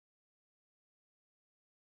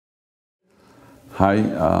Hi,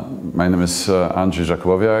 my name is Andrzej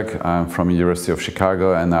Jakubowiak. I'm from University of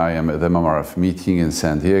Chicago, and I am at the MMRF meeting in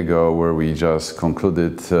San Diego, where we just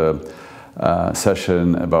concluded a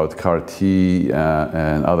session about CAR-T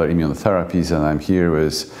and other immunotherapies, and I'm here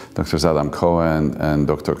with Drs. Adam Cohen and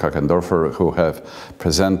Dr. Kochenderfer, who have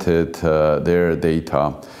presented their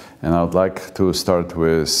data. And I would like to start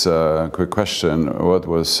with a quick question. What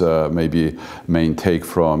was maybe main take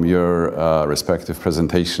from your respective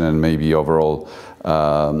presentation and maybe overall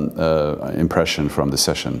impression from the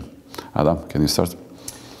session? Adam, can you start?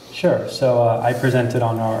 Sure. So I presented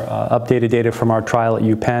on our updated data from our trial at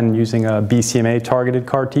UPenn using BCMA-targeted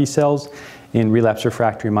CAR-T cells in relapsed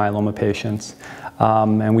refractory myeloma patients.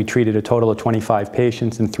 And we treated a total of 25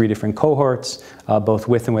 patients in 3 different cohorts, both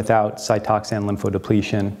with and without Cytoxan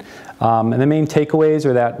lymphodepletion. And the main takeaways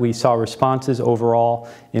are that we saw responses overall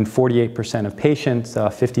in 48% of patients,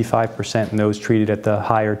 55% in those treated at the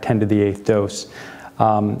higher 10 to the 8th dose.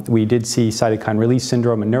 We did see cytokine release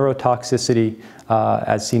syndrome and neurotoxicity,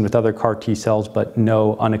 as seen with other CAR-T cells, but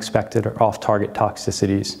no unexpected or off-target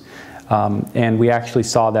toxicities. And we actually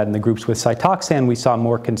saw that in the groups with Cytoxan, we saw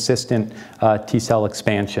more consistent T-cell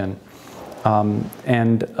expansion.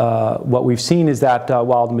 What we've seen is that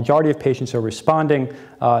while the majority of patients are responding,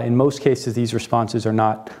 in most cases these responses are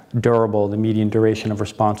not durable. The median duration of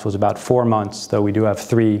response was about 4 months, though we do have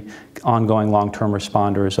 3 ongoing long-term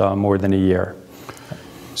responders more than a year.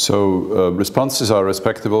 So responses are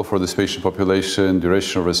respectable for this patient population.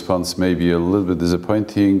 Duration of response may be a little bit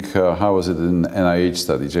disappointing. How was it in an NIH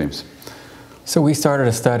study, James? So we started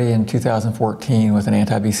a study in 2014 with an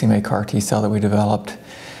anti-BCMA CAR-T cell that we developed.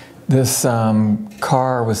 This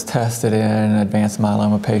CAR was tested in advanced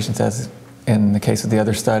myeloma patients, as in the case of the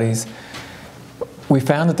other studies. We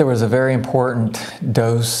found that there was a very important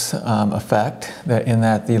dose effect, that in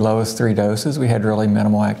that the lowest 3 doses we had really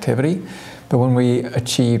minimal activity. But when we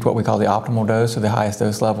achieved what we call the optimal dose, or the highest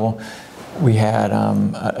dose level, we had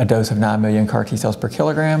a dose of 9 million CAR-T cells per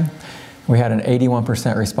kilogram. We had an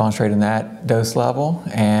 81% response rate in that dose level,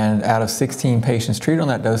 and out of 16 patients treated on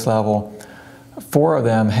that dose level, 4 of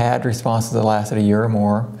them had responses that lasted a year or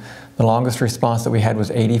more. The longest response that we had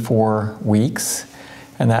was 84 weeks,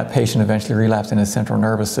 and that patient eventually relapsed in his central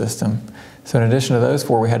nervous system. So in addition to those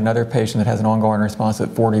 4, we had another patient that has an ongoing response at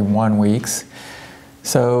 41 weeks.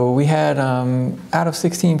 So we had, out of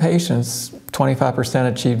 16 patients,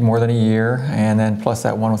 25% achieved more than a year, and then plus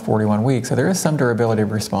that one with 41 weeks. So there is some durability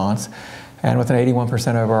of response. And with an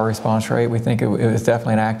 81% of our response rate, we think it was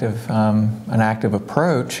definitely an active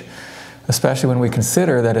approach, especially when we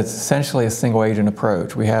consider that it's essentially a single agent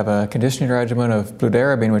approach. We have a conditioning regimen of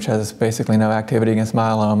fludarabine, which has basically no activity against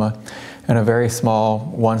myeloma, and a very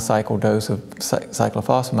small 1-cycle dose of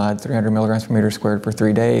cyclophosphamide, 300 milligrams per meter squared for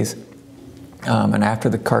 3 days. And after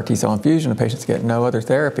the CAR-T cell infusion, the patients get no other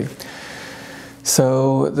therapy.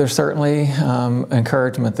 So there's certainly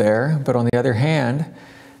encouragement there, but on the other hand,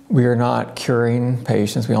 we are not curing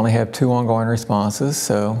patients. We only have 2 ongoing responses,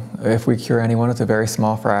 so if we cure anyone, it's a very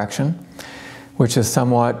small fraction, which is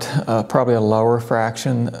somewhat probably a lower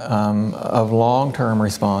fraction of long-term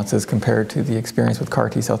responses compared to the experience with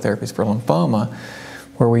CAR-T cell therapies for lymphoma,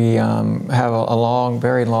 where we have a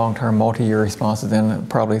very long-term multi-year responses, then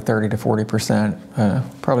probably 30 to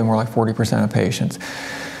 40%, probably more like 40% of patients.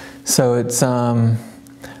 So it's,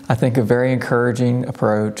 I think, a very encouraging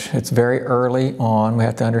approach. It's very early on. We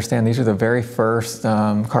have to understand these are the very first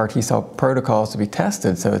CAR-T cell protocols to be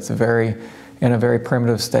tested, so it's in a very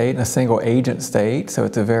primitive state, in a single agent state, so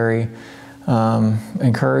it's a very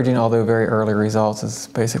encouraging, although very early results, is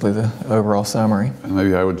basically the overall summary. And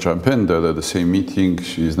maybe I would jump in that at the same meeting,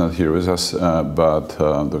 she's not here with us, but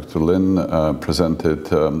Dr. Lin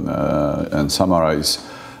presented and summarized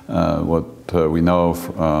what we know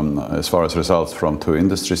as far as results from 2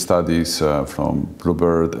 industry studies, from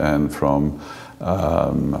Bluebird and from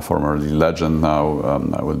formerly Legend, now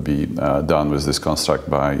will be done with this construct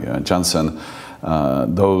by Janssen.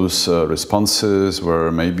 Those responses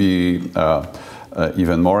were maybe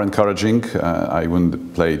even more encouraging. I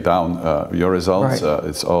wouldn't play down your results. Right.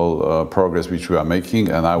 It's all progress which we are making,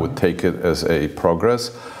 and I would take it as a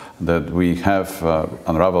progress that we have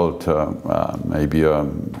unraveled maybe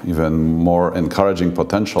even more encouraging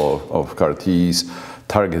potential of CAR-Ts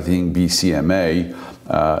targeting BCMA.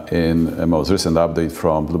 In a most recent update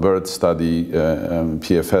from Bluebird study,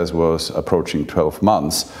 PFS was approaching 12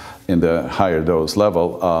 months in the higher dose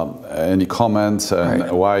level. Any comments, and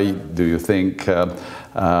Right. why do you think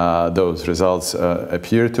those results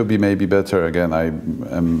appear to be maybe better? Again, I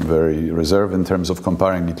am very reserved in terms of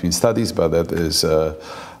comparing between studies, but that is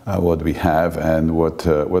what we have and what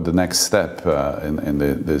the next step in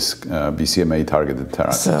this BCMA targeted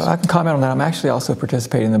therapy. So I can comment on that. I'm actually also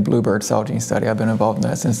participating in the Bluebird cell gene study. I've been involved in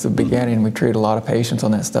that since the beginning. We've treated a lot of patients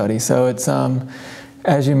on that study. So it's,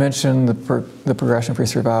 as you mentioned, the progression-free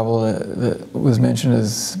survival that was mentioned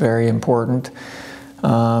is very important.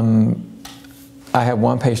 I have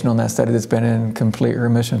one patient on that study that's been in complete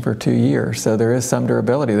remission for 2 years, so there is some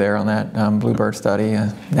durability there on that Bluebird study,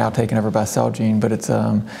 now taken over by Celgene, but its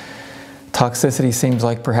toxicity seems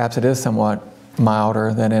like perhaps it is somewhat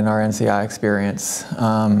milder than in our NCI experience.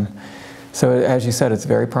 So as you said, it's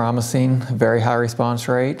very promising, very high response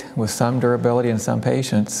rate with some durability in some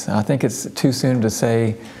patients. I think it's too soon to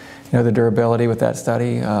say, the durability with that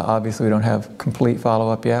study. Obviously, we don't have complete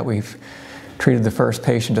follow-up yet. We've treated the first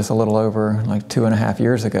patient just a little over like 2.5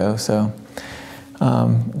 years ago, so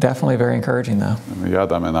definitely very encouraging though.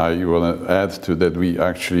 Adam and I want to add to that, we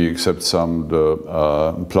actually accept some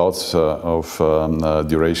plots of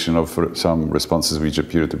duration of some responses which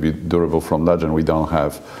appear to be durable from that, and we don't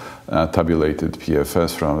have tabulated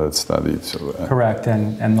PFS from that study. So, correct,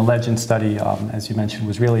 and the Legend study, as you mentioned,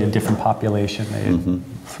 was really a different population. They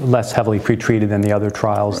less heavily pretreated than the other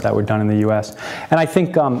trials that were done in the U.S. And I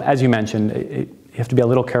think, as you mentioned, you have to be a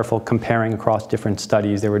little careful comparing across different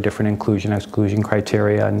studies. There were different inclusion-exclusion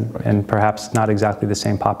criteria and perhaps not exactly the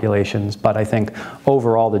same populations. But I think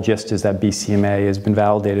overall the gist is that BCMA has been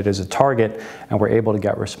validated as a target and we're able to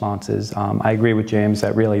get responses. I agree with James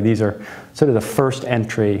that really these are sort of the first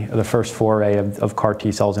entry, the first foray of CAR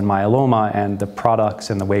T cells in myeloma, and the products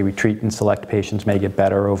and the way we treat and select patients may get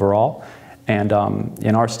better overall. And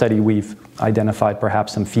in our study, we've identified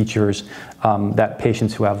perhaps some features that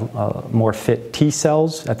patients who have more fit T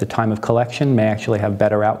cells at the time of collection may actually have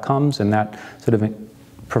better outcomes, and that sort of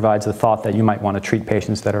provides the thought that you might want to treat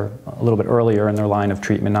patients that are a little bit earlier in their line of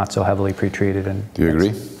treatment, not so heavily pretreated. And do you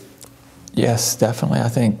agree? Yes, definitely. I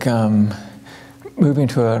think moving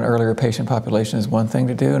to an earlier patient population is one thing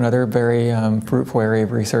to do. Another very fruitful area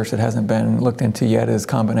of research that hasn't been looked into yet is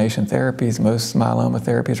combination therapies. Most myeloma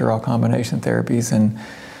therapies are all combination therapies, and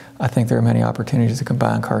I think there are many opportunities to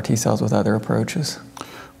combine CAR T cells with other approaches.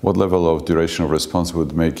 What level of duration of response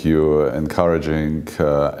would make you encouraging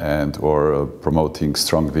and or promoting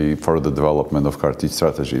strongly further development of CAR T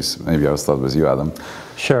strategies? Maybe I'll start with you, Adam.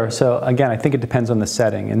 Sure. So again, I think it depends on the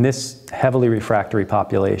setting. In this heavily refractory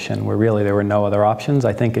population where really there were no other options,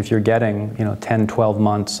 I think if you're getting 10, 12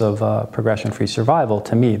 months of progression-free survival,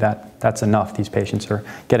 to me that's enough. These patients are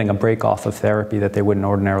getting a break off of therapy that they wouldn't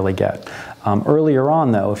ordinarily get. Earlier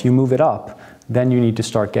on though, if you move it up, then you need to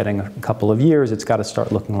start getting a couple of years. It's got to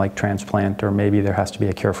start looking like transplant, or maybe there has to be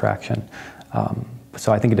a cure fraction.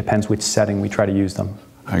 So I think it depends which setting we try to use them.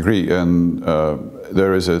 I agree, and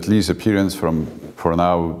there is at least appearance from, for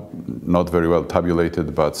now, not very well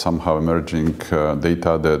tabulated, but somehow emerging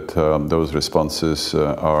data that those responses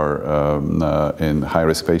are in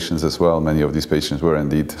high-risk patients as well. Many of these patients were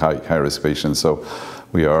indeed high-risk patients, so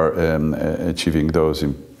we are achieving those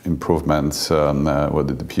improvements, what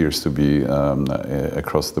it appears to be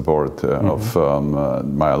across the board of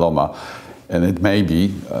myeloma. And it may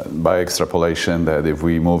be, by extrapolation, that if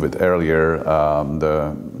we move it earlier,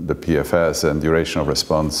 the PFS and duration of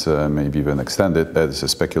response may be even extended. That is a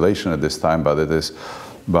speculation at this time, but it is,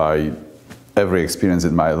 by every experience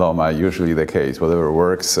in myeloma, usually the case. Whatever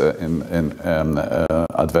works in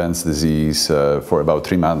advanced disease for about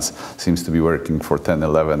 3 months seems to be working for 10,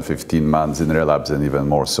 11, 15 months in relapse, and even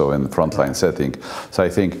more so in frontline setting. So I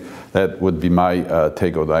think that would be my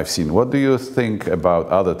take on what I've seen. What do you think about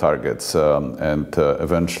other targets? And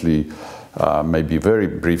eventually, maybe very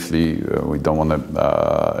briefly, we don't want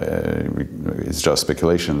to, it's just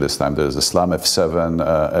speculation this time. There's a SLAMF7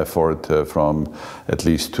 effort from at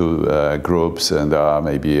least 2 groups, and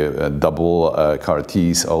maybe a double CAR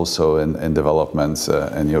Ts also in developments.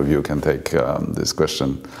 Any of you can take this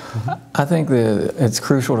question. I think that it's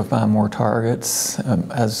crucial to find more targets.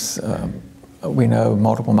 As we know,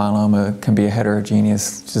 multiple myeloma can be a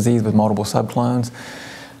heterogeneous disease with multiple subclones.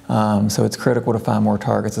 So it's critical to find more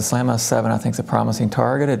targets. The SLAMF7, I think, is a promising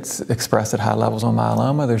target. It's expressed at high levels on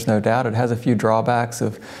myeloma. There's no doubt. It has a few drawbacks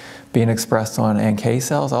of being expressed on NK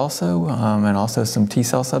cells also, and also some T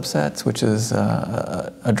cell subsets, which is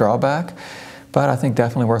a drawback. But I think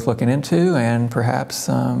definitely worth looking into, and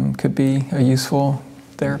perhaps could be a useful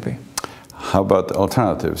therapy. how about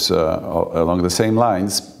alternatives? Along the same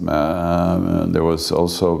lines, there was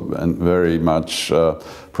also a very much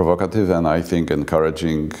provocative and I think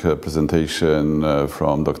encouraging presentation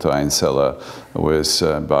from Dr. Einzeller with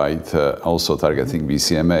BiTE also targeting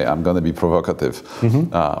BCMA. I'm going to be provocative.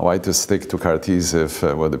 Why to stick to CAR-Ts if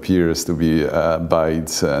what appears to be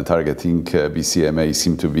BiTE targeting BCMA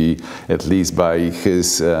seem to be, at least by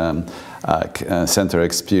his center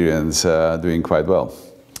experience, doing quite well?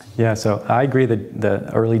 Yeah, so I agree that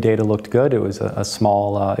the early data looked good. It was a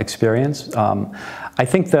small experience. I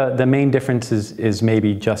think the main difference is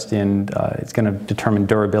maybe just in, it's going to determine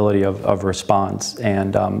durability of response,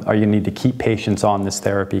 and are you need to keep patients on this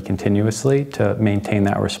therapy continuously to maintain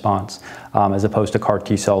that response, as opposed to CAR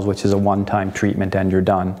T cells, which is a one-time treatment and you're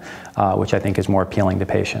done, which I think is more appealing to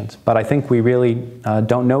patients. But I think we really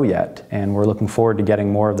don't know yet, and we're looking forward to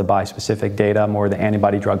getting more of the bispecific data, more of the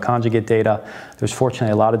antibody-drug conjugate data. There's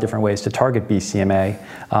fortunately a lot of different ways to target BCMA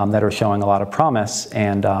that are showing a lot of promise,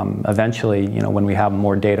 and eventually, you know, when we have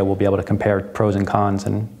more data, we'll be able to compare pros and cons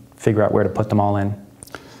and figure out where to put them all in.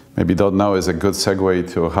 Maybe that now is a good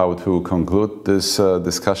segue to how to conclude this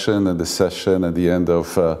discussion and this session at the end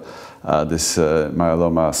of this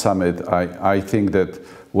myeloma summit. I think that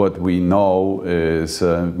what we know is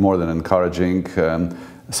more than encouraging.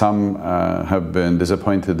 Some have been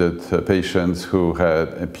disappointed that patients who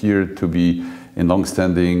had appeared to be in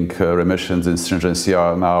long-standing remissions in stringent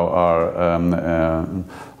CR now are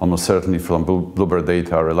almost certainly from Bluebird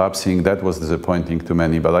data are relapsing. That was disappointing to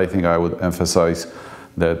many, but I think I would emphasize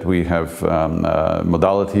that we have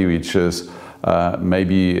modality which is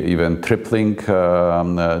maybe even tripling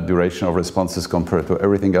duration of responses compared to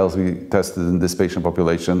everything else we tested in this patient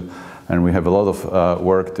population, and we have a lot of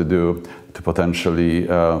work to do to potentially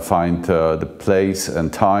find the place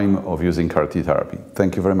and time of using CAR T therapy.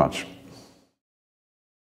 Thank you very much.